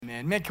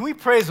Amen. Man, can we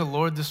praise the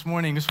Lord this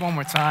morning just one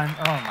more time?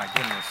 Oh, my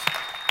goodness.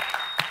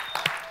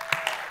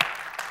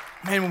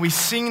 Man, when we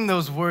sing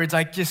those words,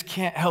 I just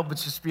can't help but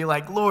just be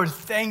like, Lord,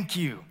 thank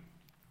you.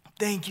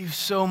 Thank you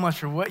so much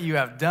for what you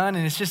have done.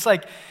 And it's just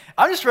like,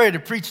 I'm just ready to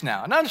preach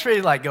now. And I'm just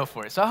ready to go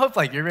for it. So I hope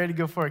you're ready to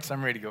go for it because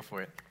I'm ready to go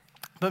for it.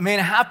 But man,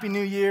 Happy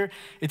New Year.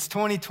 It's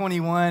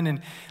 2021.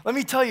 And let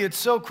me tell you, it's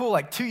so cool.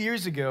 2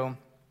 years ago,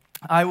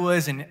 I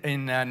was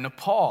in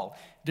Nepal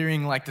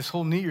during this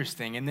whole New Year's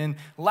thing. And then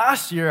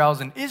last year, I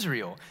was in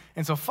Israel.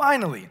 And so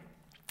finally,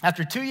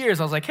 after 2 years,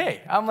 I was like,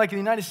 hey, I'm in the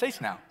United States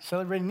now,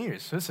 celebrating New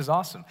Year's. So this is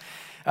awesome.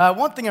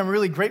 One thing I'm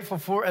really grateful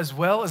for as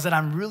well is that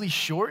I'm really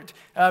short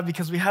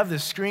because we have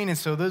this screen. And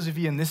so those of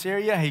you in this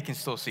area, hey, you can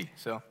still see.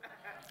 So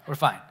we're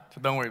fine.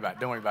 So don't worry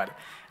about it.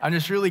 I'm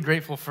just really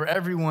grateful for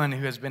everyone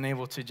who has been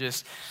able to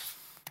just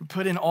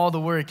put in all the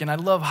work. And I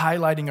love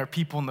highlighting our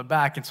people in the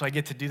back. And so I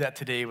get to do that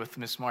today with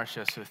Miss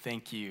Marcia. So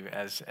thank you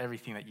as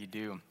everything that you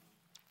do.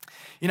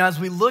 You know, as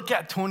we look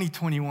at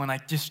 2021, I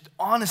just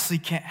honestly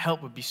can't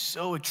help but be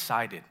so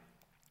excited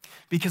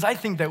because I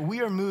think that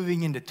we are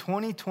moving into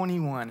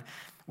 2021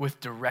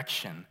 with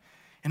direction.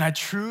 And I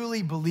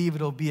truly believe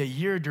it'll be a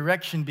year of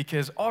direction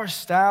because our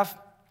staff,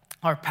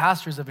 our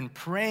pastors have been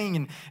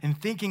praying and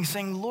thinking,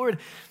 saying, Lord,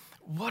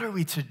 what are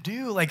we to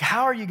do?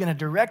 How are you going to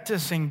direct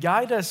us and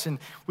guide us? And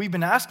we've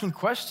been asking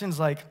questions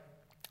like,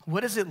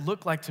 what does it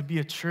look like to be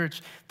a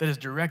church that is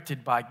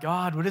directed by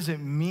God? What does it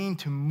mean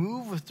to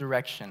move with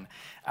direction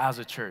as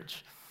a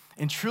church?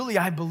 And truly,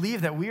 I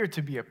believe that we are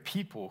to be a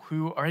people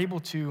who are able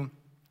to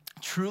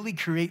truly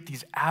create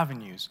these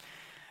avenues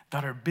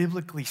that are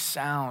biblically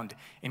sound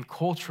and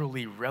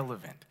culturally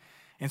relevant.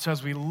 And so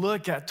as we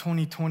look at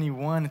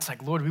 2021, it's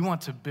Lord, we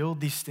want to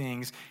build these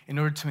things in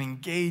order to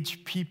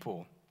engage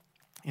people,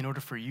 in order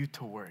for you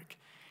to work,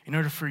 in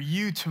order for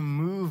you to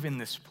move in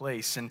this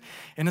place. And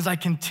as I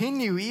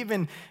continue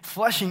even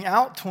fleshing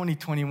out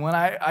 2021,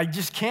 I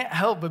just can't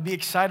help but be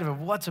excited of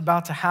what's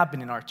about to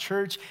happen in our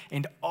church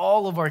and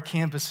all of our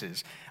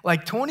campuses.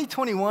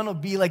 2021 will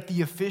be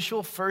the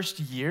official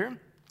first year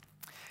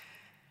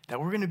that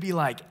we're going to be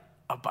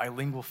a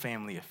bilingual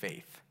family of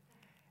faith.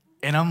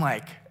 And I'm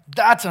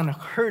that's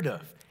unheard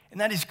of. And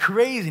that is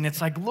crazy. And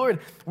it's Lord,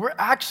 we're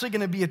actually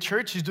going to be a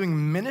church who's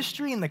doing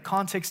ministry in the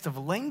context of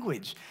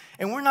language.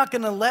 And we're not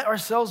going to let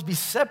ourselves be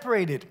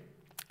separated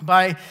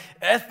by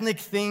ethnic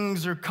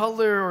things or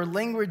color or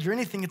language or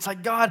anything. It's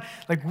God,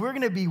 we're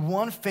going to be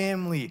one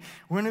family.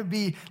 We're going to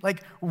be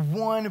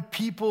one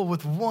people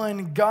with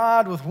one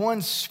God, with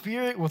one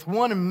spirit, with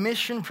one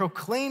mission,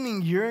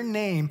 proclaiming your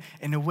name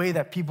in a way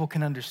that people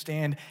can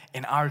understand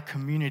in our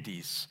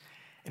communities.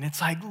 And it's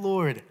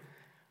Lord,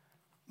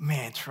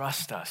 man,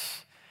 trust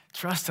us.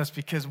 Trust us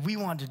because we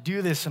want to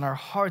do this and our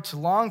hearts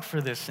long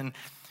for this. And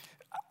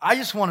I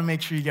just want to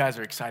make sure you guys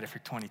are excited for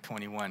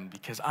 2021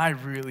 because I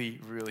really,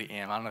 really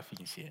am. I don't know if you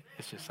can see it.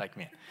 It's just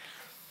man.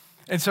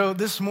 And so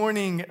this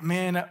morning,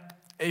 man,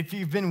 if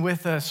you've been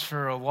with us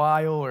for a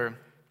while or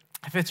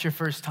if it's your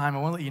first time, I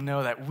want to let you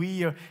know that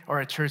we are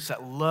a church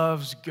that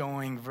loves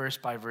going verse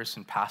by verse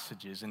in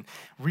passages. And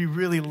we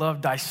really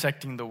love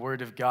dissecting the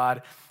Word of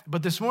God.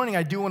 But this morning,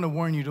 I do want to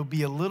warn you, it'll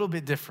be a little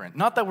bit different.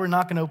 Not that we're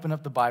not going to open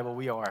up the Bible.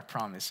 We are, I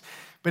promise.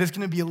 But it's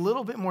going to be a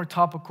little bit more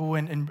topical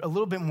and a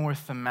little bit more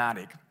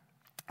thematic.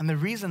 And the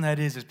reason that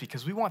is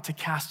because we want to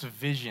cast a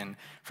vision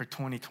for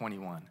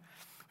 2021.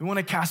 We want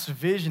to cast a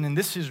vision, and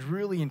this is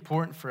really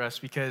important for us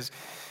because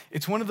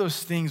it's one of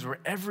those things where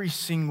every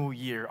single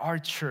year, our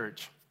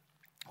church,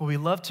 what we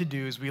love to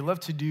do is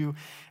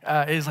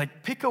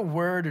pick a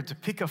word or to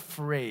pick a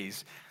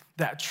phrase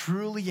that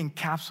truly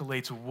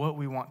encapsulates what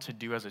we want to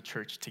do as a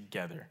church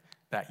together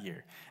that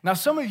year. Now,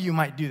 some of you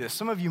might do this.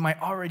 Some of you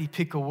might already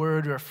pick a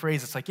word or a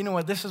phrase. It's you know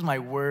what, this is my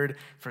word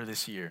for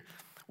this year.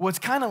 Well, it's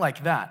kind of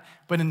like that.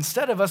 But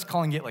instead of us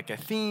calling it a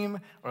theme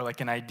or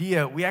an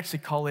idea, we actually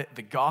call it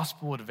the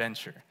gospel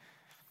adventure.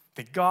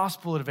 The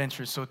gospel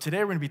adventure. So today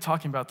we're going to be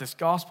talking about this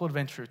gospel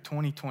adventure of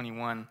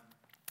 2021.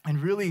 And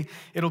really,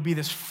 it'll be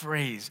this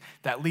phrase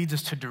that leads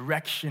us to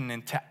direction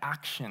and to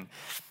action.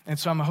 And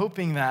so I'm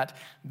hoping that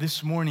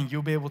this morning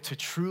you'll be able to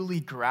truly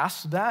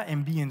grasp that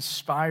and be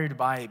inspired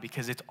by it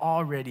because it's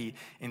already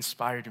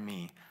inspired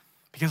me.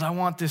 Because I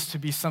want this to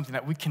be something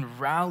that we can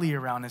rally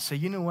around and say,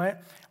 you know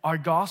what? Our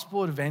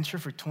gospel adventure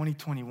for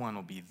 2021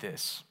 will be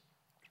this.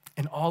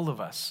 And all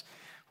of us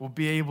will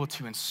be able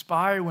to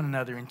inspire one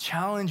another and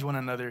challenge one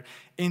another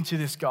into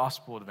this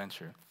gospel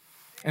adventure.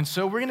 And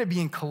so we're going to be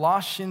in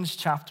Colossians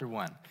chapter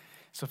 1.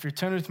 So if you're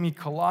turning with me,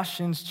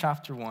 Colossians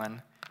chapter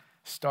 1,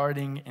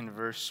 starting in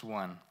verse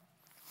 1.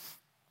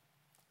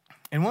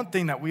 And one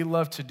thing that we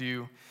love to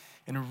do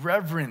in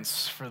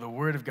reverence for the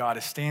word of God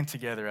is stand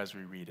together as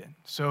we read it.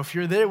 So if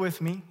you're there with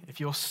me, if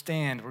you'll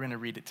stand, we're going to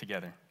read it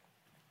together.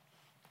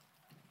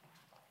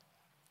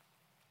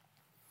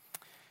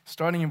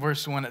 Starting in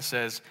verse 1, it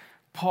says,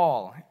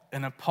 Paul,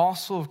 an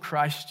apostle of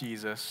Christ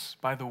Jesus,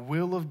 by the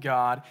will of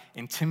God,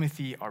 and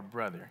Timothy, our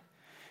brother,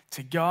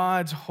 to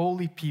God's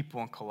holy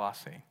people in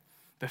Colossae,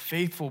 the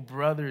faithful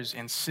brothers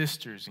and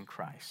sisters in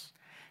Christ.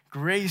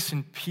 Grace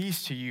and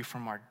peace to you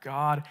from our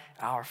God,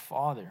 our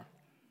Father.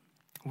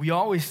 We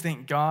always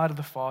thank God,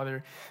 the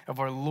Father of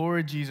our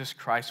Lord Jesus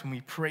Christ, when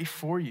we pray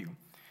for you,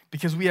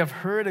 because we have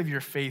heard of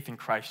your faith in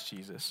Christ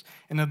Jesus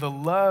and of the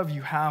love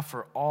you have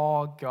for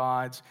all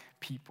God's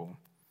people,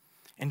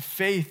 and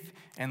faith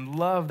and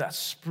love that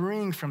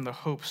spring from the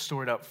hope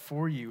stored up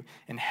for you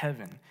in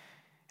heaven,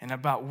 and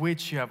about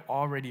which you have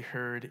already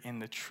heard in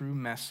the true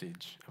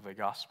message of the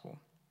gospel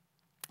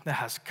that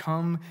has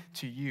come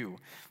to you.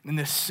 In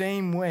the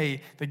same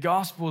way, the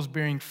gospel is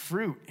bearing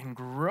fruit and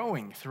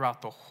growing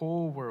throughout the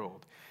whole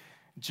world,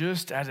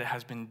 just as it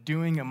has been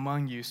doing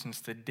among you since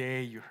the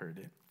day you heard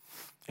it,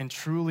 and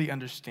truly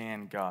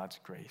understand God's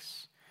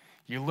grace.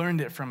 You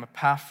learned it from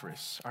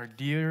Epaphras, our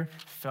dear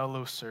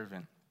fellow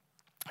servant,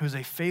 who is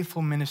a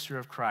faithful minister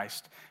of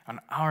Christ on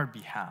our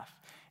behalf,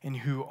 and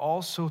who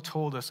also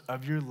told us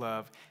of your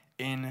love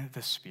in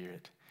the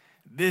Spirit.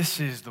 This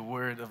is the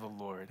word of the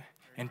Lord.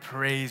 And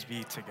praise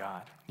be to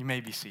God. You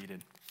may be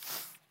seated.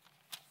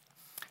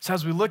 So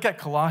as we look at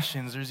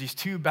Colossians, there's these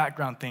two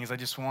background things I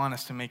just want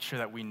us to make sure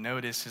that we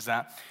notice, is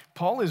that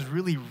Paul is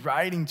really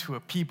writing to a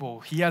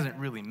people he hasn't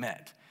really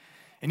met.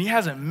 And he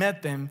hasn't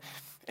met them,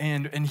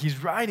 and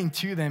he's writing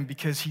to them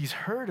because he's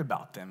heard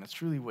about them.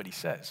 That's really what he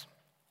says.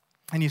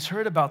 And he's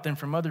heard about them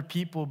from other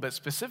people, but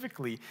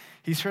specifically,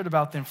 he's heard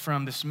about them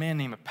from this man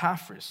named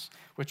Epaphras,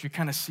 which we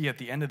kind of see at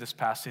the end of this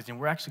passage, and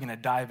we're actually going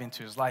to dive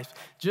into his life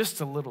just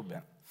a little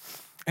bit.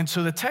 And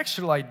so the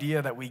textual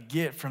idea that we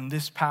get from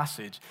this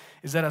passage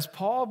is that as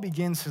Paul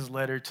begins his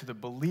letter to the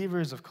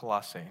believers of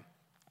Colossae,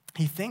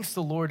 he thanks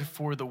the Lord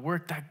for the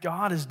work that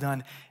God has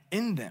done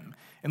in them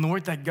and the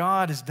work that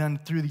God has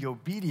done through the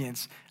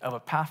obedience of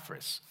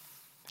Epaphras.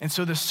 And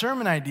so the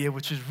sermon idea,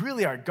 which is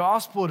really our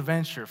gospel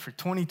adventure for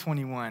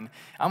 2021,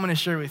 I'm going to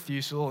share with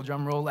you, so a little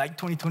drum roll, like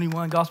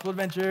 2021 gospel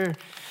adventure,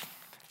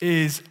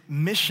 is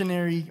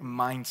missionary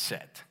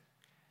mindset.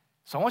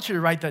 So I want you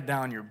to write that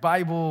down in your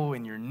Bible,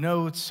 in your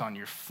notes, on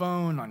your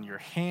phone, on your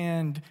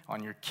hand,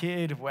 on your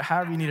kid,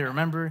 however you need to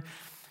remember.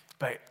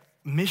 But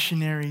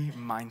missionary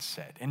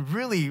mindset. And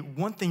really,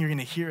 one thing you're going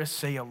to hear us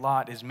say a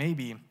lot is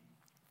maybe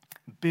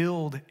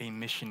build a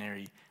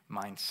missionary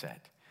mindset.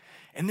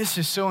 And this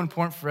is so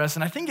important for us.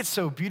 And I think it's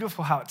so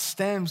beautiful how it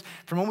stems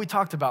from what we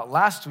talked about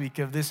last week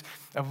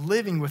of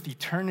living with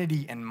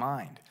eternity in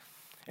mind.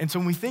 And so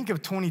when we think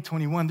of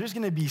 2021, there's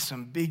going to be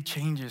some big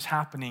changes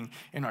happening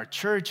in our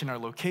church, in our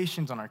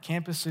locations, on our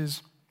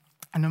campuses.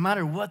 And no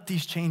matter what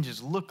these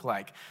changes look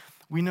like,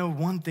 we know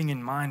one thing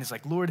in mind is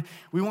like, Lord,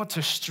 we want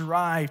to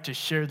strive to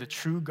share the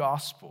true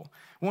gospel.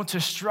 We want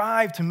to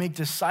strive to make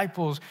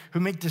disciples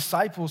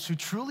who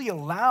truly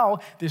allow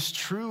this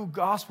true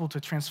gospel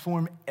to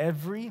transform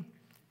every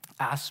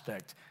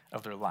aspect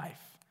of their life.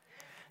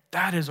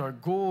 That is our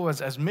goal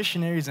as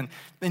missionaries.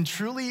 And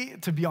truly,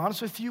 to be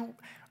honest with you,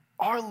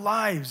 our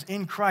lives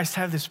in Christ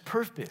have this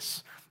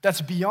purpose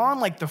that's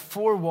beyond like the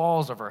four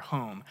walls of our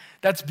home.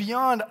 That's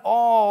beyond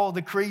all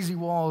the crazy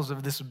walls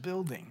of this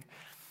building.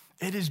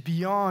 It is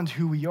beyond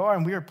who we are,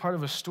 and we are part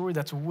of a story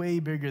that's way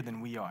bigger than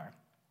we are.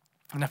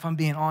 And if I'm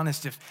being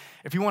honest, if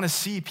you want to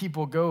see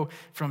people go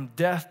from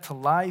death to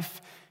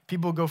life,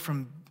 people go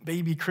from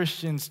baby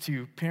Christians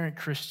to parent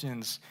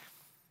Christians,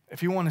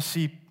 if you want to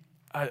see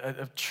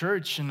a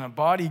church and a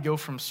body go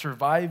from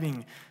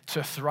surviving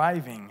to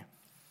thriving,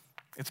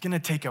 it's going to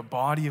take a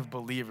body of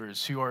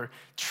believers who are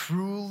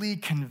truly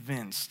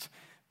convinced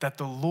that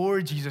the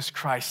Lord Jesus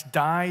Christ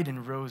died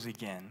and rose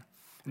again.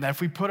 And that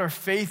if we put our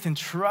faith and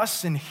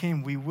trust in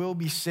him, we will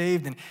be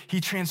saved, and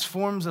he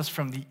transforms us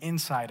from the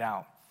inside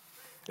out.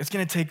 It's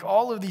going to take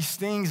all of these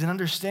things and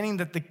understanding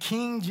that the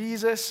King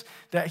Jesus,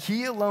 that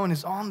he alone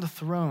is on the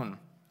throne,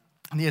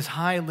 and he is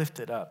high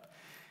lifted up,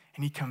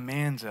 and he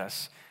commands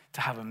us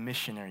to have a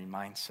missionary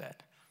mindset.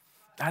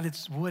 That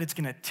is what it's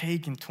going to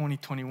take in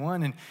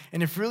 2021.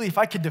 And if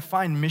I could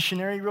define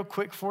missionary real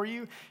quick for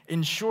you,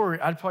 in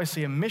short, I'd probably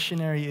say a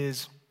missionary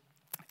is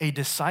a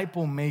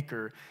disciple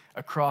maker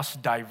across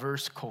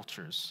diverse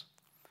cultures.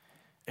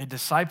 A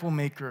disciple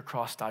maker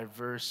across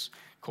diverse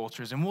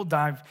cultures. And we'll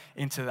dive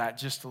into that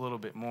just a little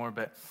bit more.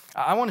 But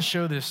I want to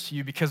show this to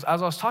you because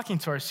as I was talking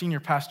to our senior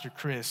pastor,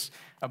 Chris,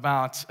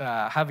 about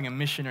having a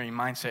missionary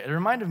mindset, it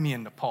reminded me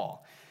of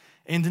Nepal.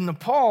 And in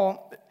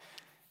Nepal,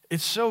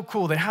 it's so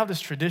cool. They have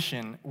this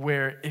tradition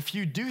where if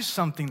you do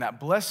something that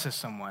blesses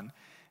someone,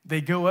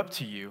 they go up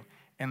to you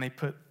and they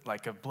put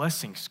like a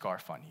blessing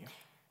scarf on you.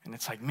 And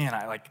it's like, man,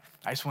 I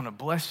just want to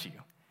bless you.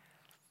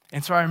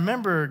 And so I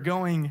remember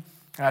going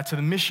to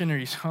the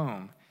missionary's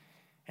home,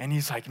 and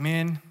he's like,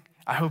 man,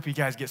 I hope you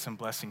guys get some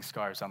blessing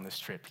scarves on this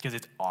trip because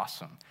it's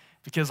awesome.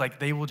 Because like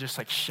they will just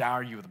like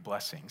shower you with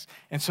blessings.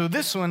 And so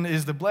this one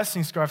is the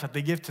blessing scarf that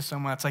they give to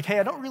someone. It's like, hey,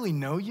 I don't really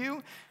know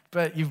you,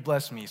 but you've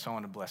blessed me, so I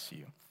want to bless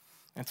you.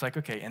 And it's like,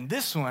 okay. And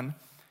this one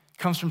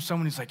comes from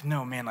someone who's like,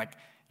 no, man, like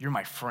you're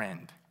my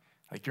friend.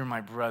 Like you're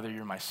my brother,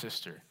 you're my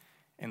sister.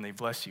 And they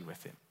bless you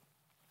with it.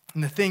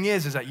 And the thing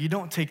is that you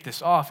don't take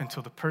this off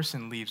until the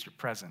person leaves your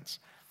presence.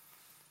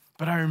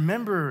 But I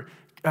remember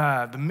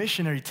the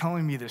missionary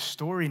telling me this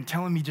story and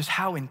telling me just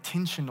how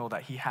intentional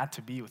that he had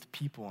to be with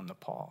people in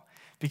Nepal.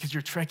 Because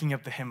you're trekking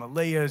up the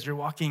Himalayas, you're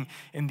walking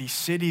in these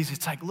cities.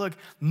 It's like, look,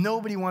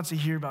 nobody wants to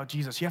hear about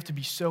Jesus. You have to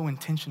be so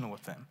intentional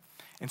with them.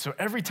 And so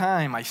every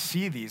time I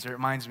see these, it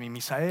reminds me,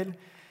 Misael,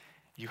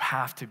 you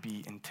have to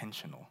be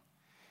intentional.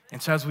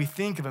 And so as we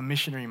think of a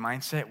missionary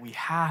mindset, we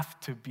have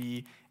to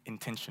be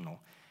intentional.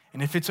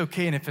 And if it's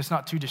okay and if it's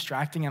not too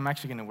distracting, I'm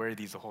actually going to wear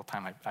these the whole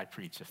time I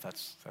preach, if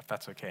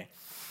that's okay.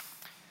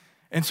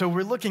 And so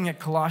we're looking at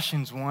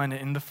Colossians 1,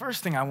 and the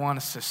first thing I want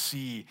us to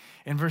see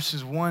in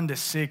verses 1 to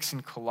 6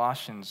 in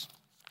Colossians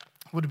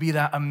would be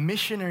that a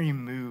missionary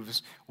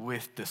moves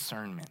with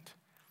discernment.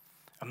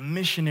 A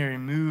missionary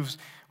moves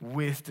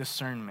with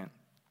discernment.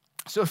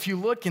 So if you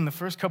look in the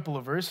first couple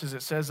of verses,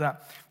 it says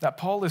that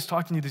Paul is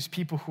talking to these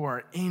people who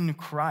are in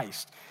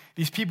Christ,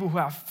 these people who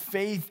have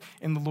faith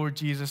in the Lord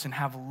Jesus and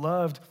have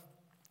loved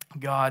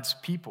God's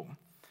people.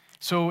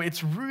 So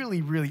it's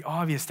really, really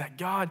obvious that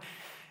God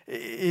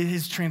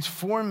is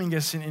transforming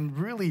us, and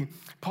really,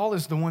 Paul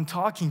is the one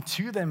talking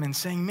to them and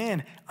saying,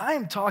 man,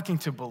 I'm talking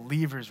to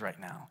believers right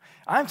now.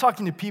 I'm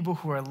talking to people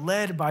who are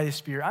led by the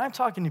Spirit. I'm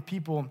talking to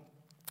people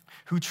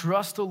who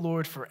trust the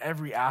Lord for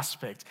every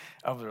aspect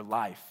of their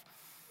life.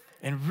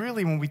 And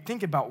really, when we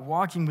think about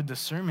walking with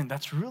discernment,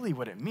 that's really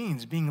what it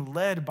means, being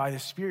led by the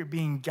Spirit,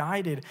 being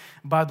guided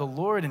by the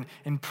Lord,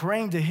 and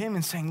praying to Him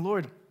and saying,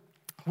 Lord,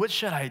 what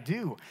should I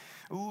do?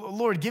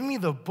 Lord, give me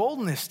the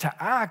boldness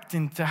to act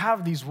and to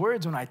have these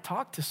words when I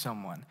talk to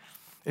someone.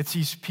 It's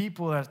these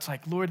people that it's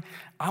like, Lord,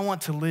 I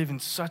want to live in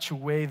such a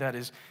way that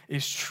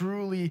is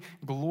truly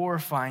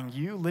glorifying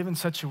you, live in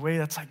such a way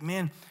that's like,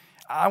 man,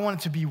 I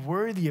want it to be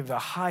worthy of the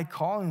high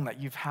calling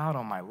that you've had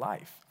on my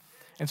life.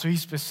 And so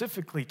he's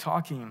specifically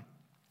talking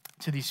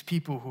to these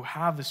people who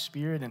have the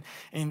Spirit.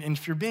 And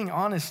if you're being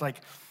honest,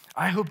 like,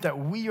 I hope that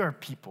we are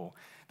people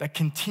that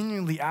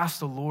continually ask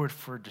the Lord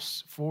for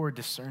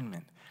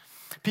discernment.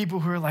 People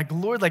who are like,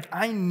 Lord, like,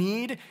 I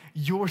need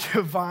your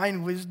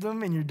divine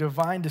wisdom and your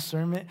divine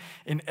discernment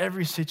in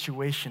every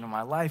situation of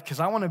my life, because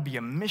I want to be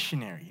a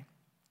missionary.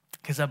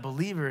 Because as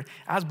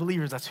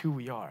believers, that's who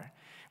we are.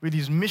 We're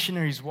these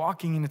missionaries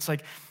walking, and it's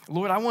like,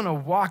 Lord, I want to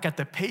walk at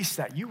the pace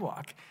that you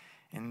walk.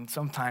 And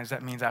sometimes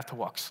that means I have to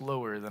walk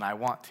slower than I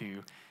want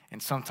to.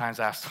 And sometimes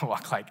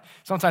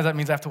sometimes that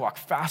means I have to walk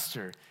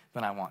faster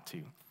than I want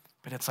to.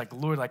 But it's like,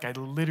 Lord, like, I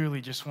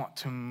literally just want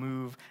to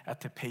move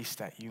at the pace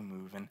that you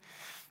move.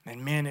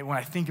 And man, when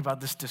I think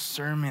about this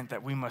discernment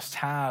that we must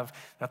have,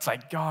 that's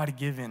like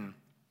God-given,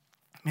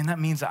 man, that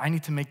means that I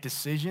need to make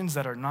decisions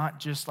that are not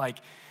just like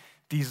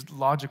these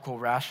logical,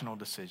 rational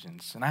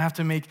decisions. And I have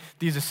to make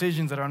these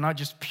decisions that are not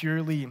just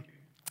purely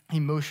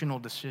emotional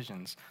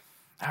decisions.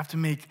 I have to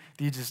make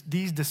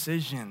these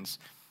decisions,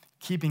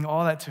 keeping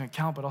all that to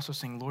account, but also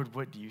saying, Lord,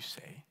 what do you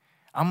say?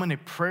 I'm going to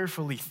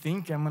prayerfully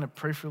think, I'm going to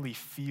prayerfully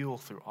feel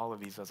through all of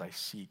these as I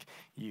seek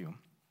you.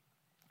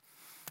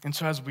 And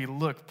so as we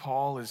look,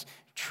 Paul is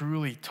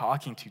truly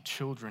talking to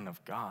children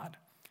of God,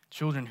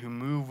 children who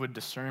move with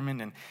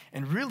discernment.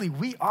 And really,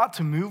 we ought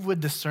to move with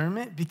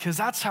discernment because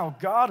that's how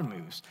God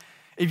moves.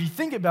 If you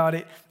think about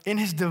it, in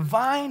his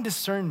divine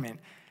discernment,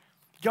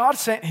 God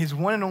sent his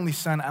one and only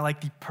Son at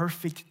like the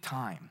perfect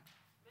time.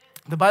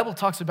 The Bible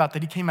talks about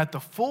that he came at the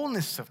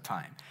fullness of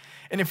time.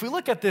 And if we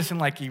look at this in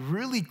like a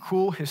really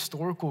cool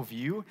historical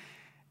view,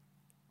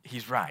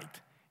 he's right.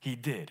 He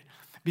did.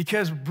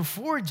 Because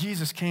before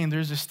Jesus came,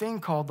 there's this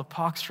thing called the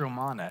Pax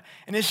Romana.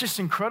 And it's just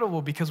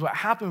incredible because what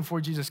happened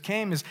before Jesus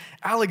came is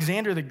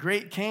Alexander the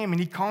Great came and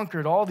he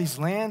conquered all these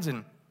lands.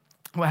 And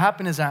what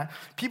happened is that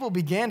people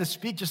began to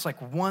speak just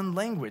like one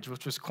language,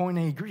 which was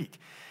Koine Greek.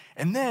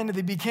 And then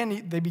they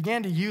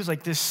began to use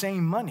like this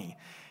same money.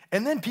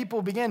 And then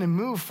people began to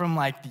move from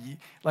like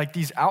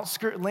these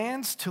outskirt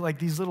lands to like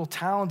these little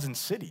towns and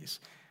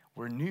cities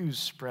where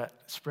news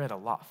spread a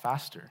lot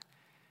faster.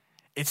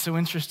 It's so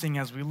interesting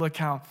as we look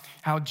how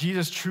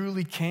Jesus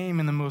truly came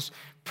in the most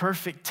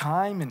perfect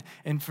time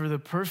and for the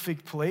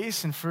perfect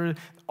place and for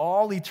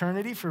all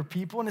eternity for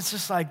people. And it's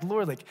just like,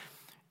 Lord, like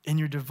in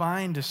your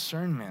divine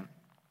discernment,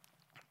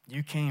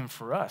 you came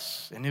for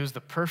us. And it was the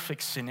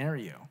perfect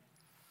scenario.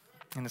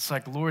 And it's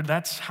like, Lord,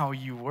 that's how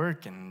you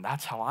work and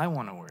that's how I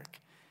want to work.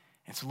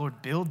 And so,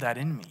 Lord, build that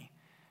in me.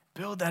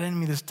 Build that in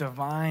me, this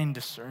divine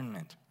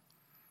discernment.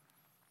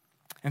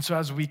 And so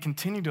as we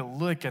continue to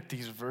look at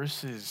these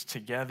verses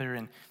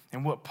together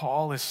and what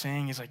Paul is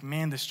saying is like,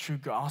 man, this true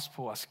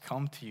gospel has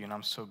come to you, and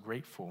I'm so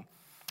grateful.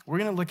 We're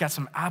going to look at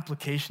some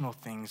applicational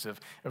things of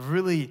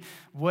really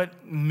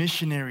what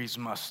missionaries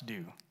must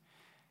do.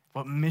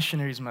 What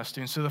missionaries must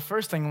do. And so the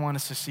first thing I want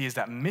us to see is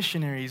that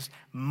missionaries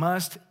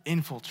must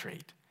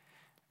infiltrate.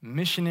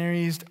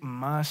 Missionaries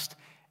must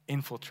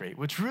infiltrate,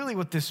 which really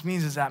what this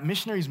means is that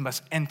missionaries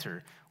must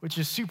enter, which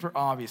is super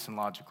obvious and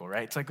logical,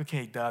 right? It's like,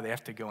 okay, duh, they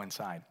have to go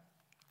inside.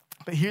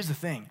 But here's the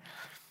thing.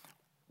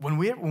 When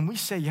we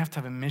say you have to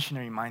have a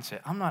missionary mindset,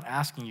 I'm not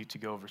asking you to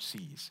go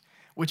overseas,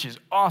 which is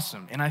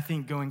awesome. And I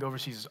think going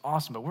overseas is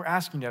awesome, but we're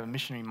asking you to have a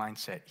missionary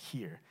mindset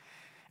here.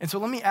 And so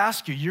let me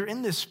ask you, you're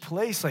in this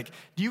place, like,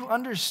 do you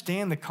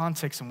understand the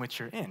context in which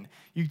you're in?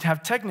 You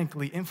have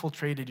technically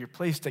infiltrated your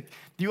place. Like,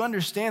 do you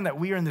understand that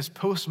we are in this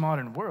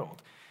postmodern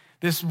world?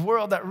 This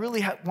world that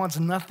really wants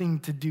nothing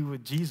to do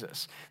with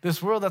Jesus.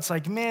 This world that's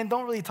like, man,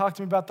 don't really talk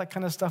to me about that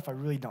kind of stuff. I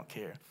really don't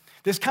care.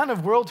 This kind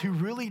of world who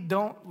really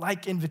don't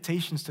like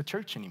invitations to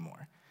church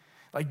anymore.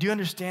 Like, do you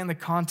understand the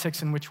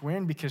context in which we're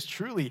in? Because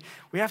truly,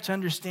 we have to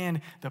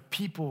understand the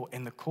people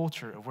and the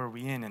culture of where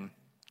we're in. And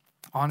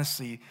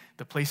honestly,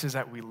 the places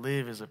that we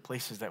live is the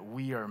places that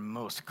we are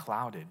most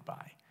clouded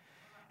by.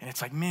 And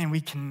it's like, man,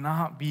 we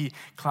cannot be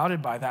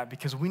clouded by that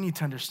because we need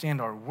to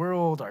understand our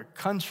world, our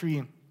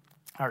country,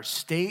 our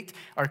state,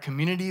 our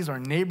communities, our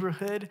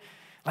neighborhood.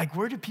 Like,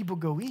 where do people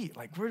go eat?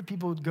 Like, where do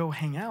people go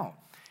hang out?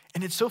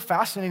 And it's so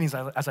fascinating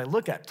as I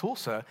look at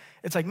Tulsa.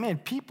 It's like, man,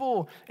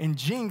 people in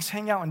Jinx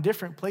hang out in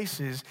different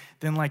places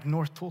than like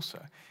North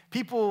Tulsa.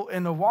 People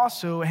in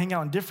Owasso hang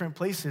out in different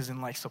places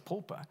than like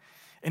Sapulpa.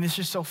 And it's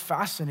just so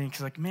fascinating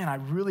because, like, man, I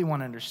really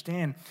want to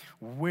understand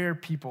where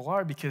people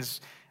are because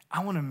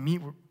I want to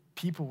meet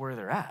people where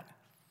they're at.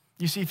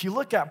 You see, if you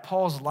look at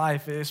Paul's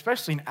life,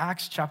 especially in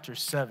Acts chapter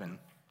 7,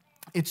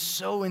 it's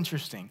so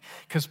interesting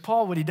because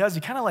Paul, what he does,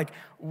 he kind of like,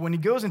 when he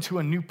goes into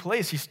a new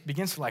place, he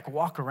begins to like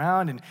walk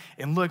around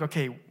and look,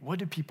 okay, what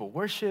do people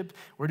worship?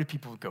 Where do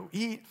people go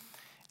eat?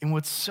 And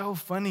what's so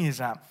funny is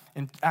that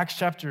in Acts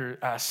chapter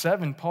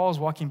 7, Paul's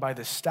walking by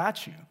this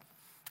statue.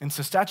 And it's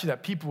a statue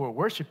that people were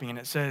worshiping, and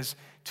it says,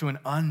 to an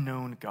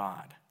unknown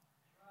God.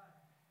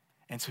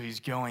 And so he's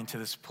going to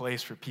this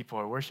place where people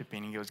are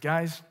worshiping. He goes,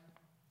 guys,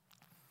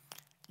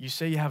 you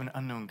say you have an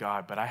unknown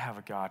God, but I have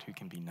a God who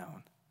can be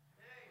known.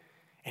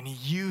 And he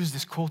used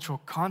this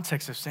cultural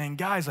context of saying,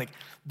 guys, like,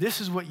 this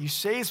is what you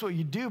say, it's what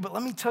you do, but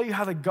let me tell you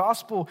how the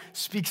gospel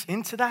speaks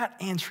into that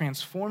and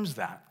transforms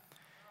that.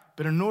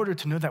 But in order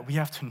to know that, we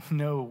have to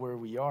know where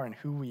we are and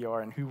who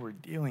we're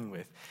dealing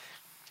with.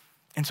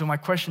 And so my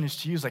question is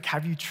to you is like,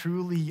 have you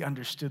truly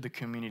understood the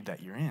community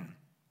that you're in?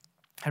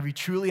 Have you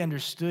truly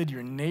understood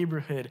your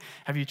neighborhood?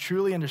 Have you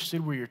truly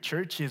understood where your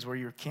church is, where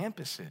your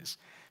campus is?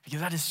 Because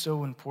that is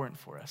so important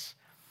for us.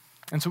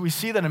 And so we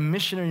see that a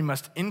missionary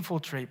must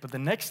infiltrate, but the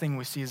next thing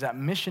we see is that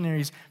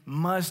missionaries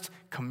must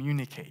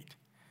communicate.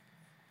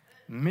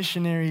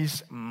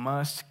 Missionaries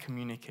must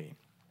communicate.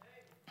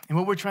 And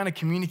what we're trying to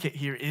communicate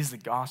here is the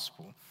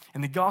gospel.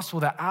 And the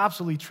gospel that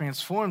absolutely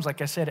transforms,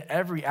 like I said,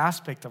 every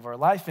aspect of our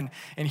life.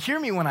 And hear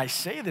me when I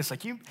say this,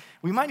 like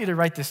we might need to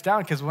write this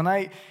down because when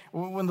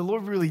the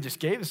Lord really just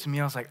gave this to me,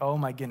 I was like, oh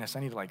my goodness,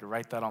 I need to like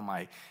write that on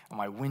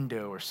my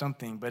window or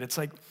something. But it's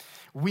like,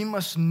 we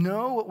must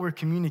know what we're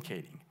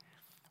communicating.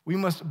 We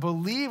must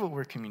believe what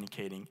we're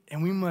communicating,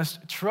 and we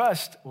must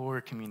trust what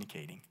we're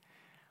communicating.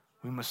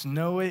 We must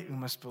know it, we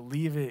must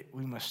believe it,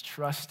 we must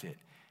trust it.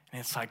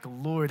 And it's like,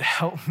 Lord,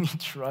 help me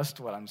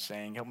trust what I'm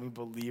saying. Help me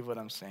believe what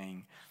I'm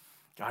saying.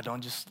 God,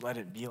 don't just let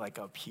it be like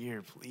up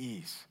here,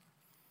 please.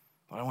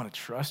 Lord, I want to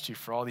trust you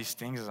for all these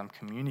things as I'm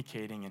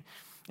communicating.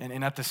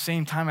 And at the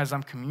same time as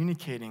I'm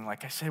communicating,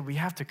 like I said, we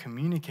have to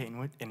communicate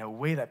in a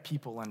way that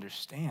people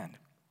understand.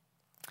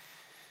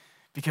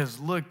 Because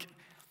look,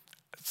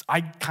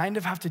 I kind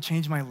of have to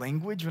change my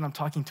language when I'm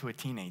talking to a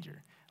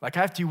teenager. Like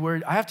I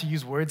have to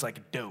use words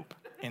like dope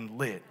and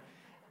lit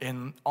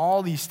and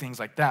all these things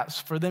like that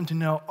for them to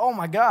know, oh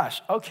my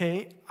gosh,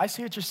 okay, I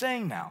see what you're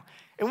saying now.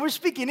 And we're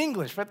speaking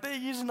English, but they're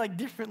using like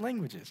different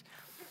languages.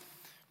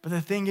 But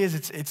the thing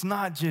is, it's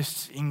not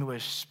just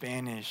English,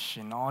 Spanish,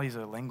 and all these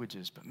other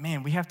languages. But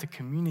man, we have to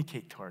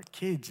communicate to our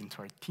kids and to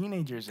our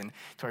teenagers and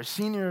to our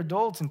senior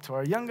adults and to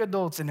our young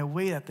adults in a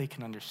way that they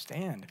can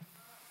understand.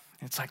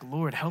 And it's like,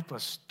 Lord, help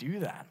us do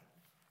that.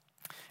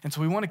 And so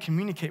we want to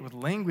communicate with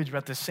language, but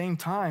at the same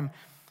time,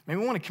 maybe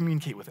we want to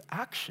communicate with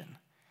action.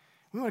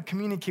 We want to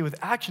communicate with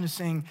action is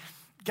saying,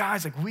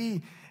 guys, like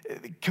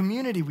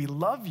community, we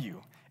love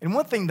you. And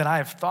one thing that I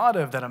have thought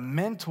of that a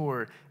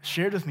mentor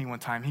shared with me one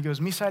time, he goes,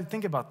 Misad,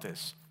 think about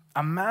this.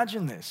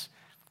 Imagine this.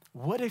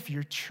 What if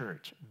your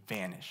church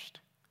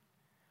vanished?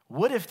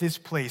 What if this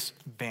place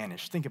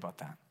vanished? Think about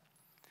that.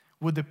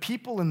 Would the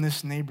people in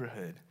this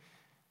neighborhood,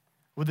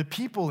 would the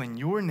people in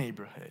your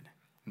neighborhood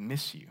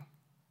miss you?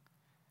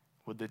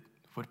 Would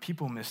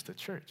people miss the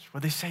church?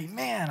 Would they say,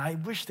 man, I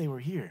wish they were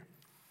here?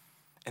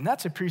 And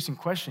that's a piercing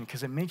question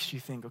because it makes you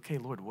think, okay,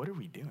 Lord, what are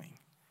we doing?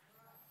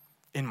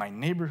 In my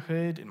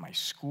neighborhood, in my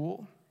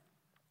school,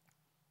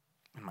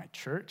 in my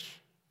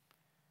church?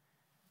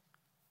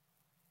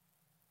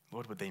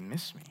 Lord, would they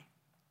miss me?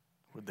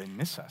 Would they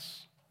miss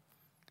us?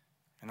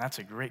 And that's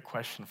a great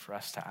question for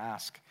us to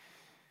ask.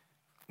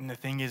 And the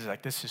thing is,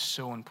 like, this is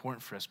so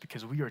important for us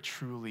because we are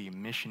truly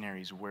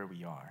missionaries where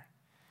we are.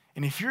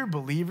 And if you're a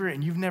believer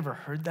and you've never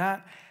heard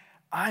that,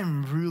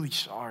 I'm really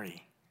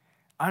sorry.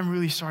 I'm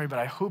really sorry, but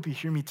I hope you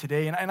hear me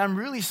today. And I'm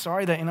really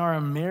sorry that in our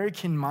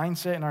American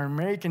mindset, in our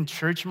American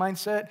church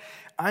mindset,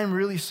 I'm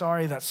really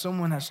sorry that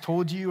someone has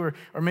told you, or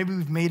maybe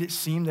we've made it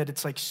seem that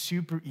it's like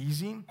super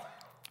easy.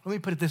 Let me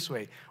put it this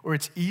way, or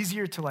it's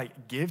easier to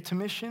like give to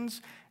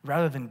missions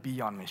rather than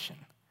be on mission.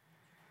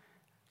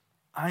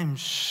 I'm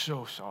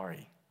so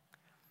sorry.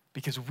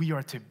 because we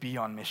are to be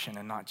on mission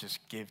and not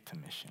just give to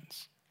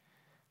missions.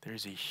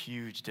 There's a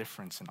huge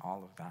difference in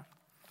all of that.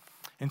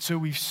 And so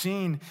we've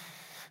seen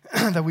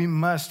that we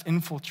must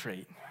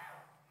infiltrate,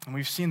 and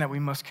we've seen that we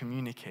must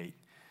communicate.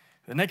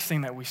 The next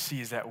thing that we see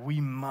is that we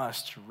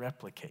must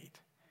replicate.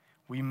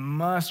 We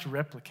must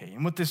replicate.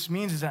 And what this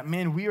means is that,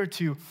 man, we are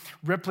to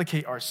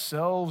replicate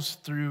ourselves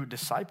through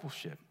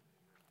discipleship.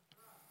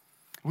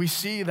 We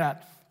see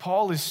that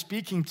Paul is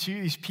speaking to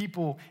these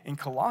people in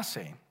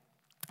Colossae,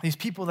 these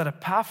people that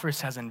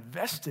Epaphras has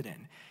invested in.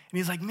 And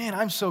he's like, man,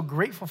 I'm so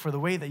grateful for the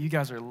way that you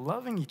guys are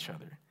loving each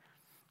other.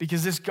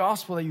 Because this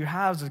gospel that you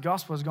have, this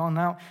gospel has gone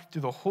out to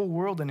the whole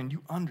world, and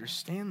you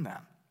understand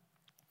that.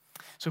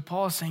 So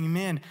Paul is saying,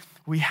 man,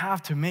 we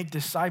have to make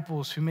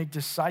disciples who make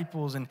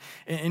disciples.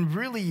 And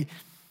really,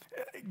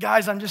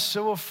 guys, I'm just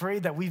so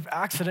afraid that we've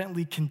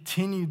accidentally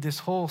continued this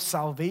whole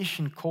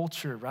salvation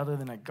culture rather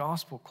than a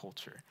gospel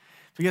culture.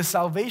 Because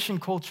salvation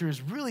culture is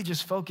really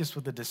just focused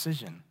with a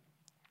decision.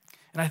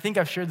 And I think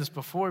I've shared this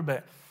before,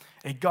 but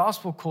a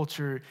gospel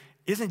culture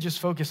isn't just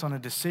focused on a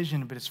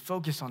decision, but it's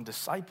focused on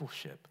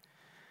discipleship.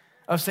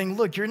 Of saying,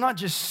 look, you're not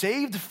just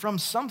saved from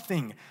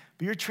something,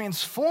 but you're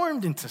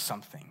transformed into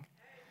something.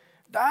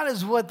 That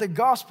is what the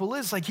gospel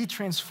is. Like, he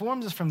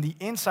transforms us from the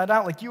inside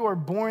out. Like, you are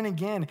born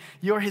again.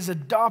 You're his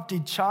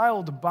adopted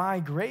child by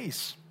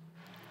grace.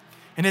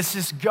 And it's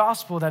this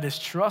gospel that is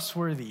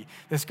trustworthy.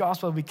 This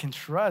gospel that we can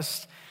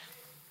trust.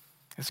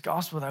 This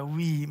gospel that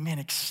we, man,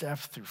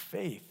 accept through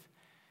faith.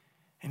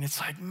 And it's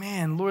like,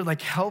 man, Lord,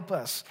 like, help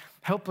us.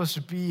 Help us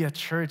be a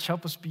church.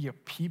 Help us be a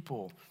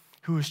people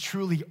who is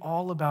truly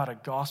all about a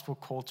gospel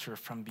culture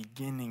from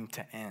beginning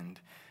to end.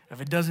 If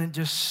it doesn't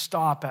just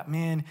stop at,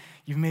 man,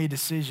 you've made a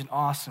decision,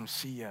 awesome,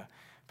 see ya.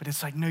 But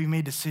it's like, no, you made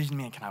a decision,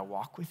 man, can I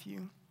walk with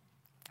you?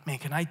 Man,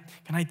 can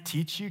I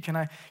teach you? Can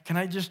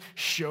I just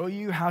show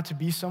you how to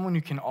be someone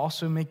who can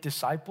also make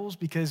disciples?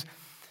 Because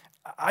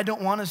I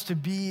don't want us to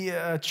be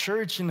a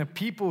church and a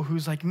people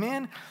who's like,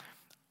 man,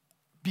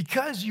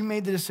 because you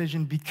made the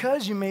decision,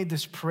 because you made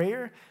this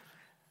prayer,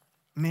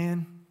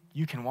 man,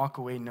 you can walk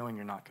away knowing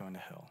you're not going to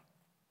hell.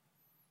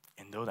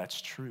 And though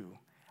that's true,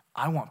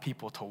 I want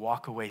people to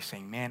walk away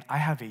saying, man, I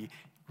have a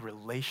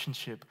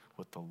relationship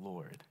with the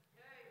Lord.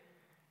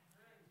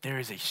 There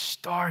is a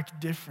stark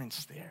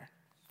difference there.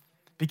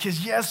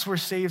 Because yes, we're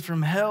saved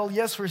from hell.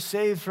 Yes, we're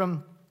saved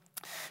from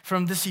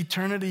this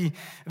eternity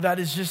that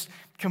is just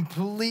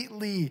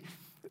completely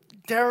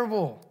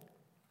terrible.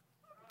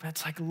 But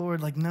it's like,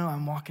 Lord, like, no,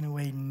 I'm walking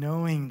away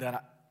knowing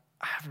that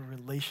I have a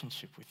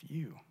relationship with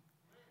you.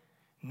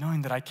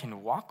 Knowing that I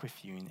can walk with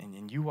you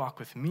and you walk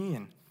with me.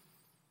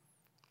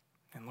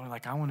 And Lord,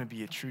 like, I want to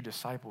be a true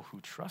disciple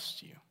who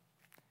trusts you.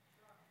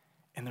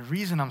 And the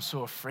reason I'm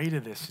so afraid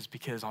of this is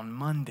because on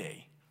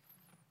Monday,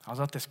 I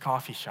was at this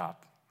coffee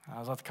shop. I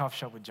was at the coffee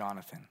shop with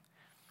Jonathan.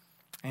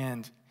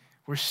 And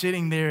we're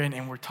sitting there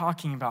and we're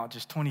talking about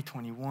just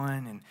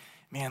 2021 and,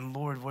 man,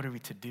 Lord, what are we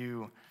to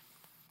do?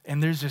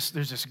 And there's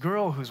this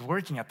girl who's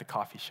working at the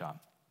coffee shop.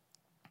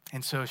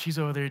 And so she's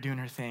over there doing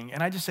her thing.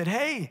 And I just said,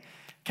 hey,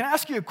 can I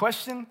ask you a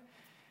question?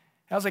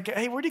 I was like,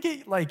 hey, where do you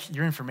get, like,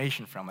 your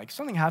information from? Like,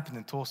 something happened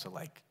in Tulsa.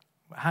 Like,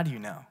 how do you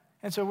know?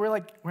 And so we're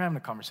having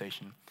a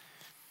conversation.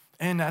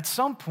 And at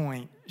some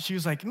point, she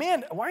was like,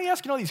 man, why are you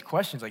asking all these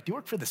questions? Like, do you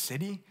work for the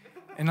city?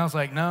 And I was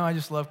like, no, I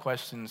just love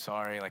questions.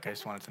 Sorry. Like, I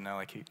just wanted to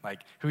know,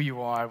 like who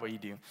you are, what you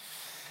do.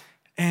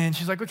 And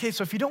she's like, okay,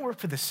 so if you don't work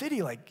for the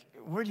city, like,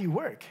 where do you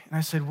work? And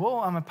I said, well,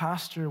 I'm a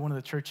pastor at one of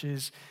the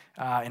churches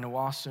in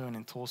Owasso and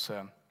in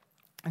Tulsa.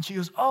 And she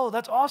goes, oh,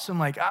 that's awesome.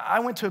 Like, I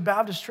went to a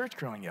Baptist church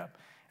growing up.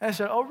 And I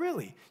said, oh,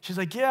 really? She's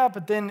like, yeah,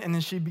 but then, and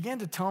then she began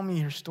to tell me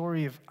her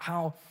story of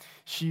how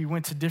she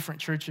went to different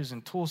churches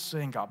in Tulsa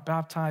and got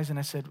baptized. And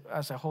I said,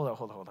 hold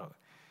up.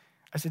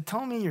 I said,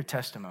 tell me your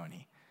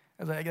testimony.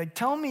 I was like,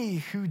 tell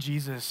me who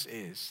Jesus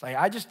is. Like,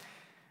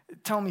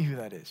 tell me who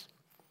that is.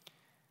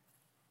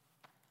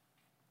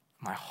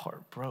 My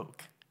heart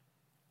broke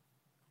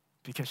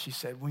because she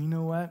said, well, you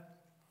know what?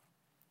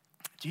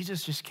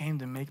 Jesus just came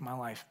to make my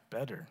life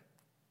better.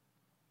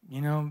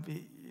 You know,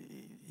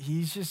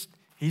 he's just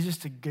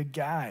a good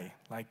guy,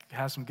 like,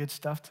 has some good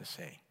stuff to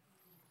say.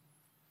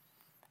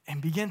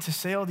 And began to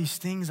say all these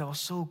things that was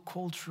so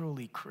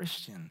culturally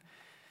Christian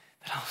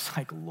that I was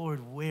like,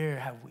 Lord, where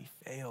have we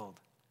failed?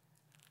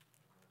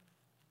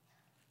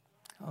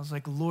 I was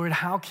like, Lord,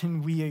 how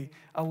can we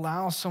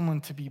allow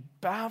someone to be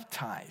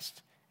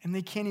baptized and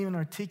they can't even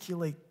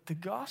articulate the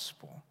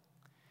gospel?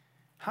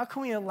 How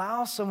can we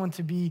allow someone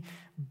to be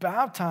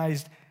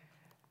baptized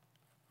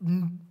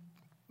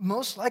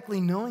most likely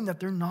knowing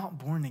that they're not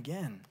born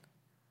again?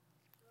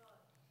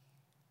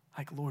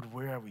 Like, Lord,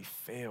 where have we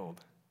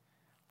failed?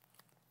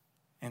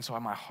 And so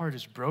my heart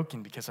is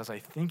broken because as I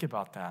think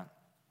about that,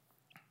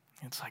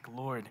 it's like,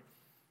 Lord,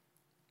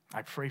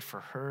 I pray for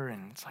her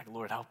and it's like,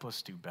 Lord, help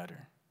us do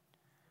better.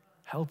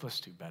 Help us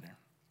do better.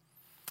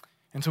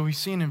 And so we've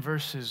seen in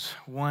verses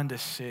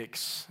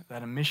 1-6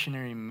 that a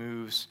missionary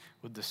moves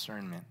with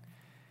discernment.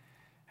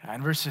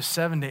 In verses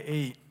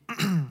 7-8,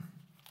 we're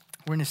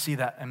going to see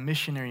that a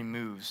missionary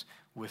moves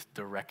with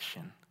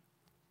direction.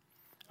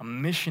 A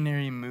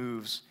missionary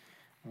moves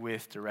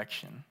with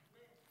direction.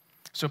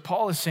 So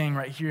Paul is saying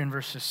right here in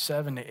verses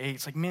 7 to 8,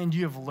 it's like, man,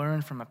 you have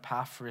learned from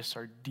Epaphras,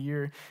 our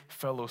dear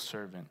fellow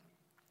servant,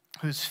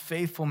 who's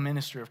faithful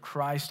minister of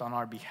Christ on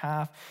our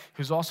behalf,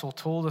 who's also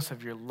told us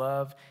of your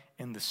love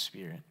in the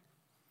Spirit.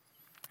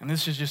 And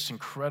this is just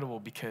incredible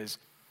because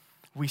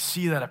we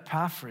see that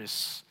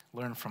Epaphras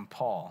learned from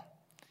Paul.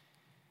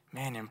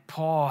 Man, and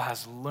Paul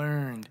has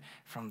learned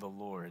from the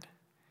Lord.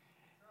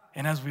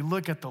 And as we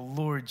look at the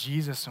Lord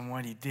Jesus and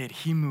what he did,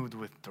 he moved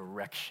with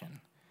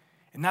direction.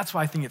 And that's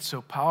why I think it's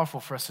so powerful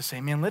for us to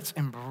say, man, let's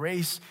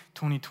embrace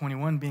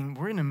 2021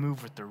 we're going to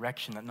move with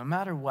direction, that no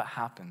matter what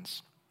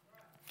happens,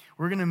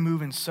 we're going to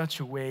move in such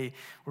a way,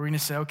 we're going to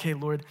say, okay,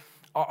 Lord,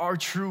 our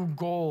true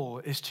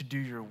goal is to do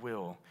your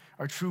will.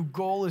 Our true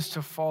goal is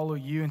to follow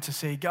you and to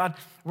say, God,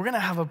 we're going to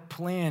have a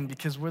plan,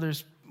 because where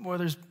there's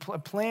a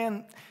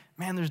plan,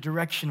 man, there's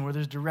direction. Where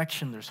there's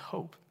direction, there's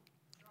hope.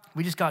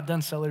 We just got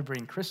done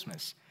celebrating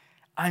Christmas.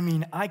 I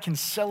mean, I can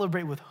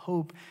celebrate with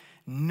hope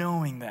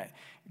knowing that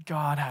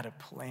God had a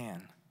plan.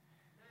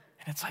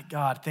 And it's like,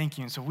 God, thank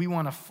you. And so we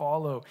want to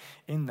follow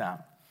in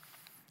that.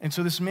 And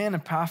so this man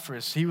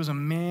Epaphras, he was a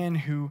man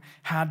who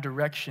had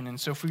direction. And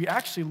so if we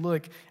actually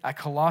look at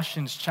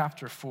Colossians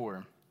chapter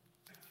 4,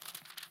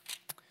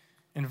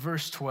 in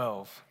verse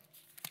 12,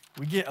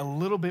 we get a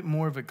little bit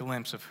more of a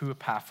glimpse of who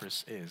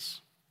Epaphras is.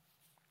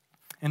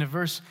 And in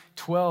verse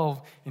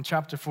 12 in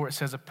chapter 4, it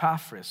says,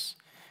 Epaphras,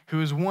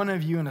 who is one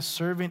of you and a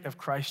servant of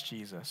Christ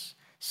Jesus,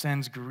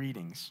 sends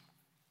greetings.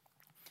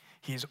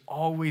 He is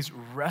always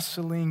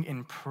wrestling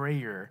in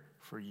prayer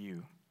for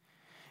you,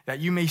 that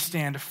you may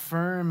stand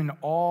firm in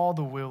all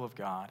the will of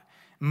God,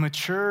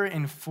 mature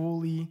and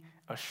fully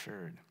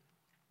assured.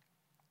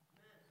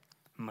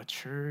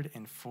 Matured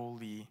and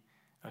fully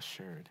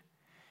assured.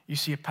 You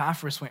see,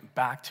 Epaphras went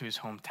back to his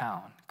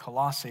hometown.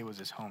 Colossae was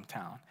his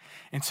hometown.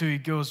 And so he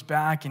goes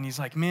back and he's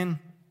like, man,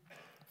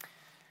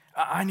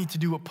 I need to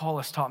do what Paul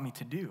has taught me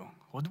to do.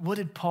 What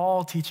did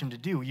Paul teach him to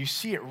do? You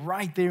see it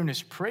right there in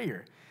his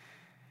prayer.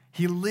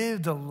 He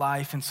lived a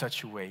life in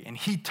such a way, and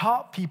he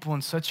taught people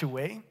in such a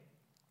way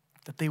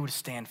that they would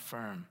stand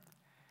firm,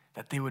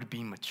 that they would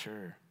be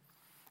mature.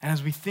 And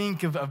as we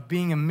think of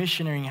being a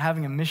missionary and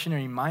having a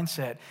missionary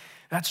mindset,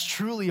 that's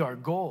truly our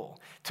goal,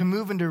 to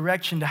move in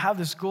direction, to have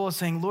this goal of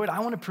saying, Lord, I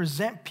want to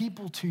present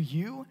people to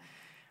you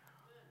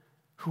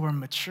who are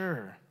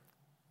mature,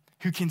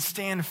 who can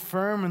stand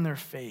firm in their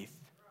faith.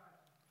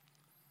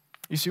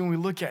 You see, when we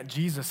look at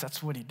Jesus,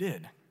 that's what he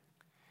did.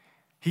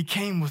 He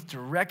came with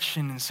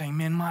direction and saying,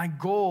 man, my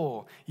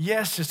goal,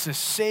 yes, is to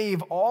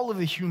save all of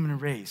the human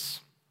race,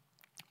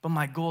 but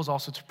my goal is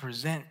also to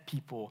present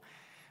people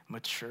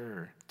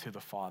mature to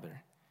the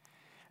Father.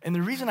 And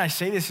the reason I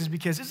say this is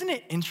because isn't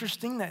it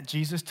interesting that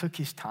Jesus took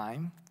his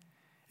time?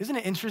 Isn't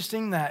it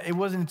interesting that it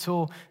wasn't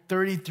until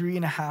 33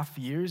 and a half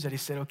years that he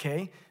said,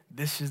 okay,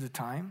 this is the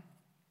time?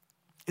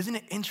 Isn't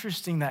it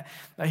interesting that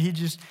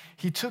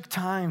he took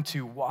time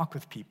to walk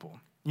with people?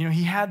 You know,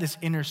 he had this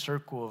inner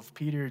circle of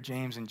Peter,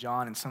 James, and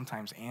John, and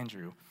sometimes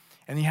Andrew.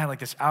 And he had like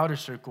this outer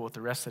circle with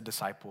the rest of the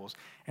disciples,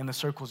 and the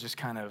circles just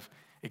kind of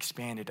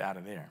expanded out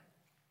of there.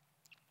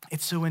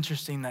 It's so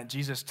interesting that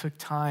Jesus took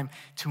time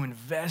to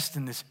invest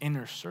in this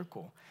inner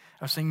circle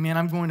of saying, man,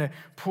 I'm going to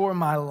pour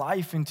my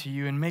life into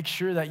you and make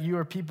sure that you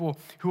are people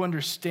who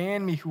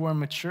understand me, who are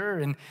mature.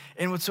 And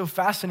what's so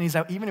fascinating is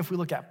that even if we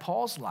look at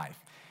Paul's life,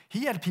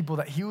 he had people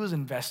that he was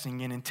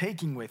investing in and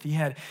taking with. He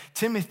had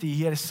Timothy,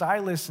 he had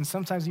Silas, and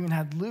sometimes even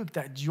had Luke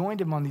that joined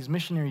him on these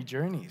missionary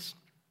journeys.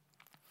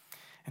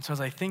 And so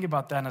as I think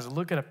about that, and as I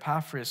look at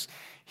Epaphras,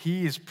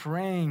 he is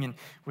praying, and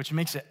which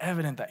makes it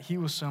evident that he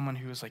was someone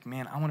who was like,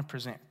 man, I want to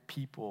present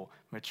people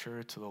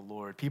mature to the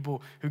Lord.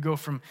 People who go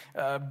from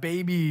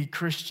baby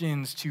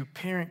Christians to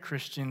parent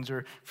Christians,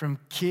 or from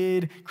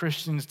kid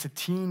Christians to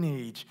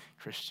teenage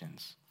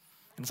Christians.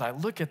 And as I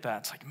look at that,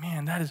 it's like,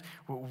 man, that is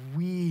what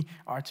we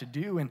are to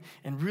do.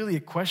 And really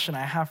a question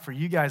I have for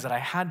you guys that I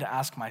had to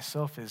ask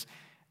myself is,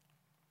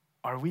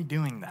 are we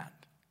doing that?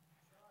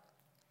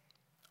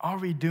 Are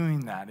we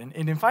doing that?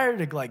 And if I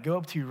were to like go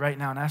up to you right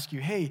now and ask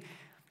you, hey,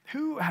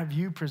 who have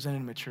you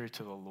presented mature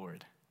to the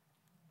Lord?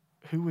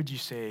 Who would you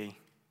say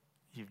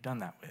you've done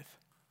that with?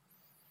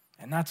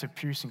 And that's a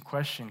piercing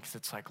question, because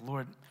it's like,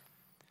 Lord,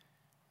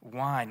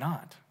 why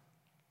not?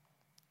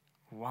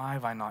 Why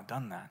have I not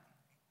done that?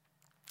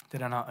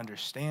 Did I not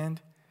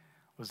understand?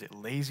 Was it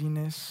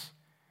laziness?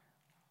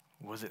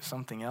 Was it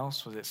something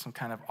else? Was it some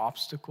kind of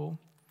obstacle?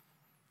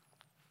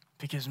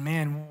 Because,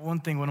 man, one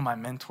thing one of my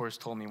mentors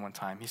told me one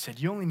time, he said,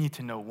 you only need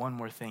to know one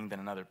more thing than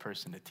another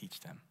person to teach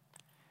them.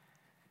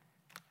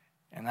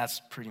 And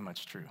that's pretty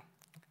much true.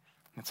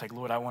 It's like,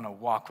 Lord, I want to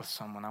walk with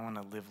someone. I want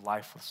to live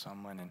life with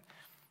someone. And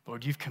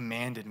Lord, you've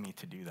commanded me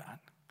to do that.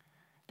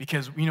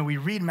 Because, you know, we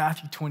read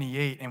Matthew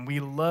 28, and we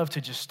love to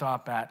just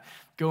stop at,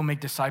 go make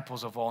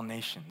disciples of all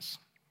nations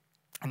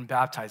and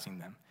baptizing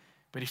them.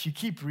 But if you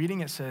keep reading,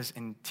 it says,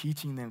 and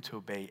teaching them to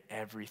obey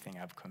everything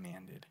I've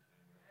commanded.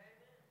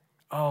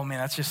 Oh, man,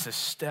 that's just a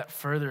step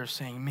further of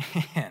saying,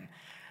 man,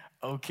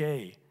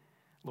 okay,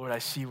 Lord, I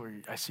see what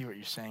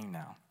you're saying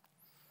now.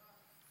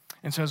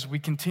 And so as we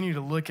continue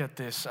to look at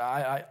this,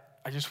 I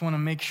just want to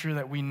make sure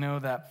that we know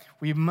that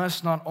we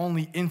must not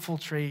only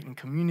infiltrate and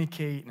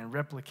communicate and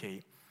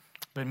replicate,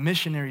 but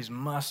missionaries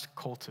must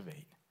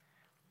cultivate.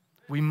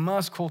 We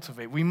must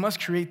cultivate. We must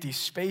create these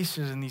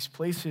spaces and these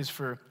places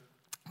for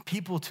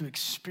people to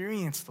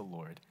experience the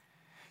Lord,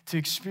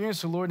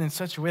 in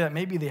such a way that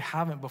maybe they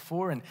haven't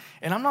before. And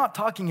I'm not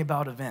talking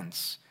about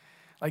events.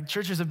 Like,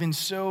 churches have been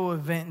so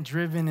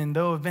event-driven, and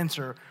though events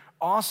are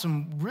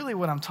awesome, really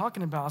what I'm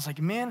talking about is like,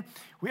 man,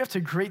 we have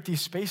to create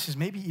these spaces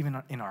maybe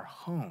even in our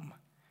home.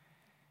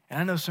 And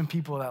I know some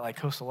people that like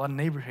host a lot of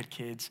neighborhood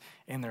kids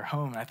in their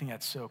home, and I think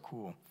that's so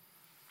cool.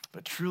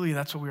 But truly,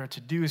 that's what we are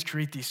to do, is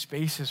create these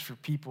spaces for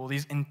people,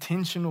 these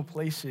intentional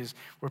places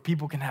where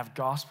people can have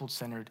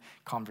gospel-centered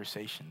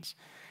conversations.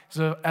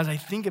 So as I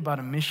think about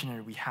a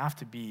missionary, we have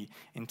to be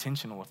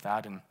intentional with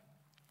that.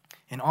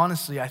 And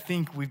honestly, I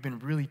think we've been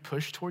really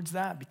pushed towards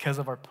that because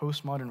of our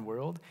postmodern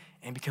world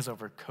and because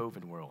of our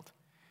COVID world.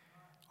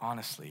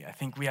 Honestly, I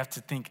think we have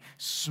to think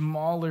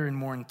smaller and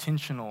more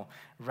intentional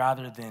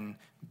rather than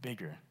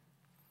bigger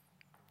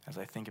as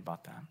I think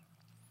about that.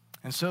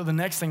 And so the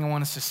next thing I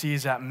want us to see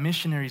is that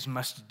missionaries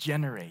must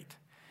generate.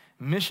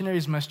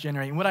 Missionaries must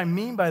generate. And what I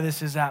mean by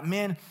this is that,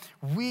 man,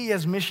 we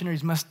as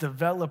missionaries must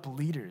develop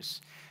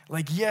leaders.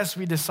 Like, yes,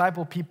 we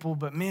disciple people,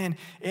 but man,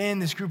 in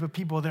this group of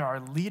people, there are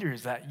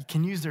leaders that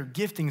can use their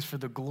giftings for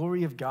the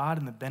glory of God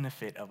and the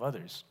benefit of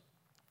others.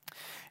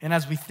 And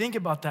as we think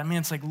about that, man,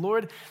 it's like,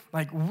 Lord,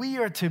 like, we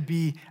are to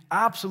be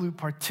absolute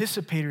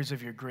participators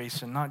of your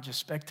grace and not just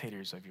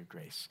spectators of your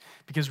grace.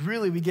 Because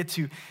really, we get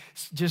to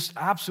just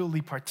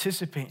absolutely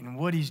participate in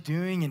what he's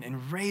doing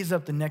and raise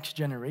up the next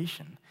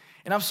generation.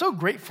 And I'm so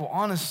grateful,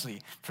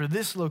 honestly, for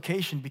this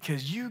location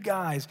because you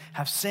guys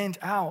have sent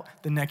out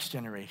the next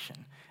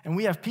generation. And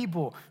we have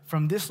people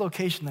from this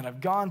location that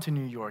have gone to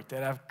New York,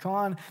 that have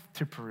gone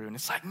to Peru. And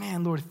it's like,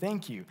 man, Lord,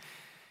 thank you.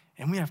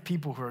 And we have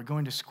people who are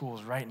going to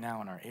schools right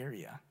now in our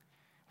area.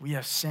 We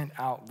have sent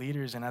out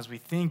leaders, and as we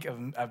think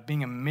of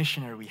being a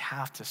missionary, we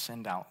have to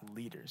send out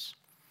leaders.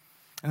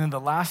 And then the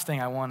last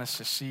thing I want us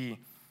to see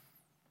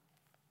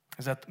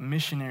is that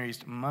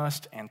missionaries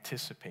must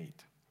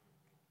anticipate.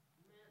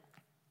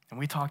 And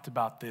we talked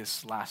about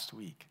this last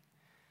week,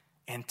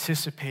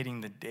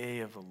 anticipating the day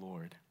of the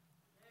Lord,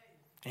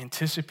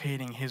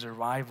 anticipating his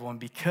arrival. And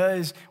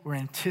because we're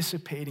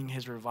anticipating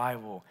his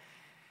arrival,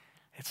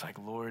 it's like,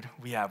 Lord,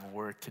 we have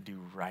work to do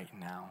right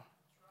now.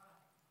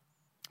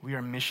 We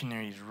are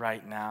missionaries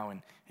right now,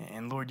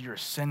 and Lord, you are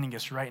sending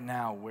us right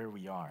now where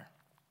we are.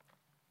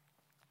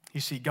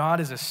 You see,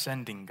 God is a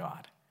sending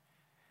God.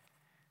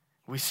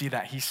 We see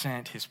that he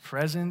sent his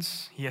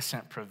presence, he has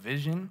sent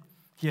provision,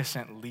 he has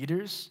sent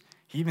leaders,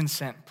 he even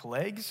sent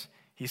plagues,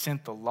 he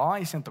sent the law,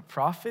 he sent the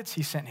prophets,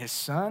 he sent his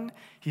son,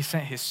 he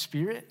sent his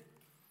spirit,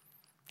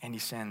 and he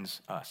sends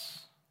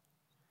us.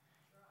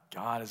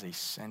 God is a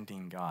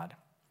sending God.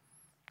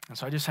 And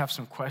so I just have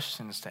some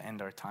questions to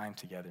end our time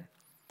together.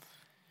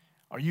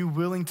 Are you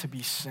willing to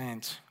be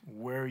sent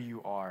where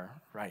you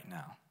are right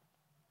now?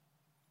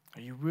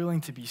 Are you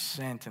willing to be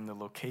sent in the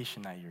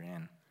location that you're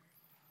in?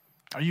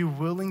 Are you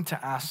willing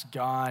to ask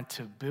God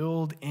to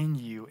build in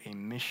you a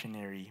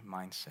missionary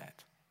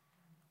mindset?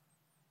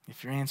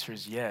 If your answer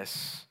is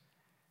yes,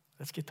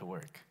 let's get to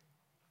work.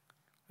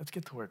 Let's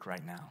get to work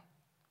right now,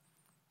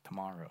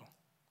 tomorrow,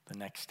 the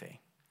next day.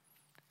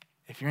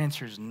 If your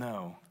answer is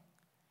no,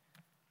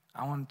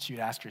 I want you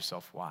to ask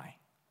yourself why.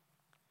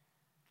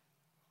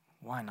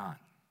 Why not?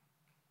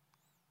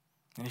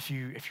 And if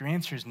your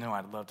answer is no,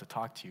 I'd love to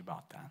talk to you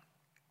about that.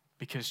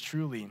 Because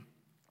truly,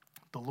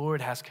 the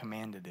Lord has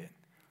commanded it.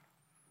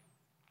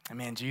 And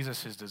man,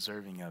 Jesus is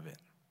deserving of it.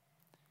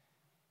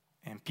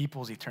 And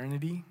people's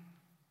eternity,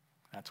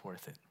 that's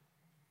worth it.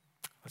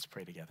 Let's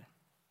pray together.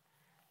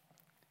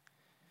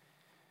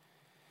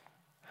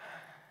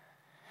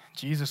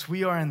 Jesus,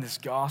 we are in this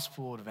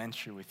gospel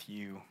adventure with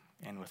you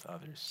and with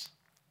others.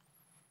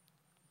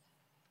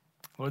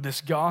 Lord,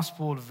 this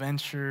gospel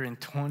adventure in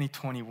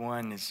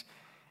 2021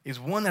 is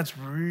one that's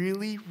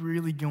really,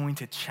 really going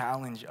to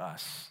challenge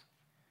us.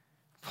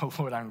 But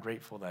Lord, I'm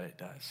grateful that it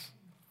does.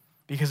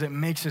 Because it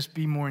makes us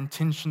be more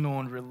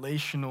intentional and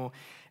relational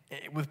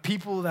with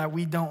people that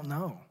we don't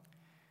know.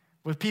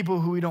 With people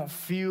who we don't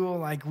feel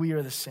like we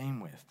are the same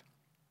with.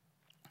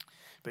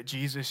 But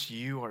Jesus,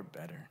 you are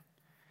better.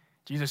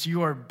 Jesus,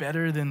 you are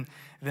better than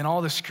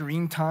all the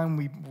screen time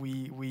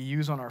we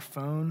use on our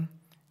phone.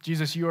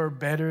 Jesus, you are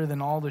better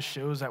than all the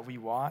shows that we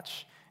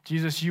watch.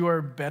 Jesus, you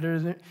are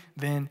better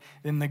than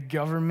the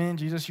government.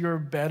 Jesus, you are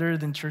better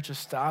than church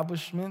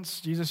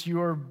establishments. Jesus,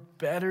 you are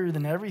better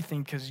than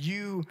everything because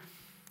you,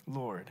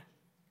 Lord,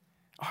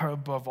 are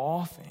above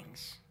all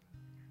things.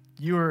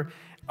 You are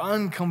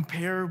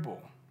uncomparable.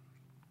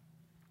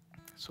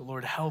 So,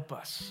 Lord, help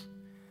us.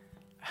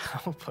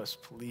 Help us,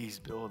 please,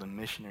 build a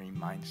missionary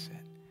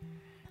mindset.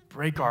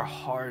 Break our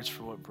hearts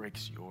for what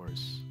breaks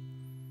yours.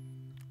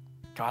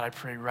 God, I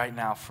pray right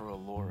now for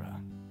Alora,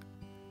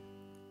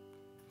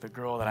 the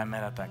girl that I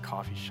met at that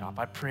coffee shop.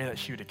 I pray that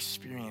she would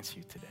experience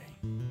you today.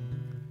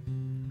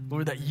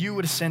 Lord, that you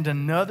would send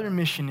another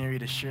missionary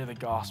to share the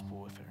gospel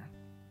with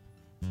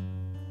her.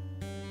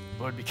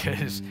 Lord,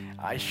 because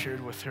I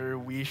shared with her,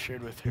 we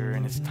shared with her,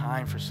 and it's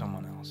time for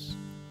someone else.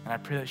 And I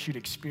pray that she'd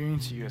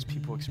experience you as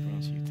people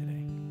experience you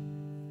today.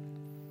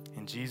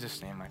 In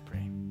Jesus' name I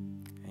pray.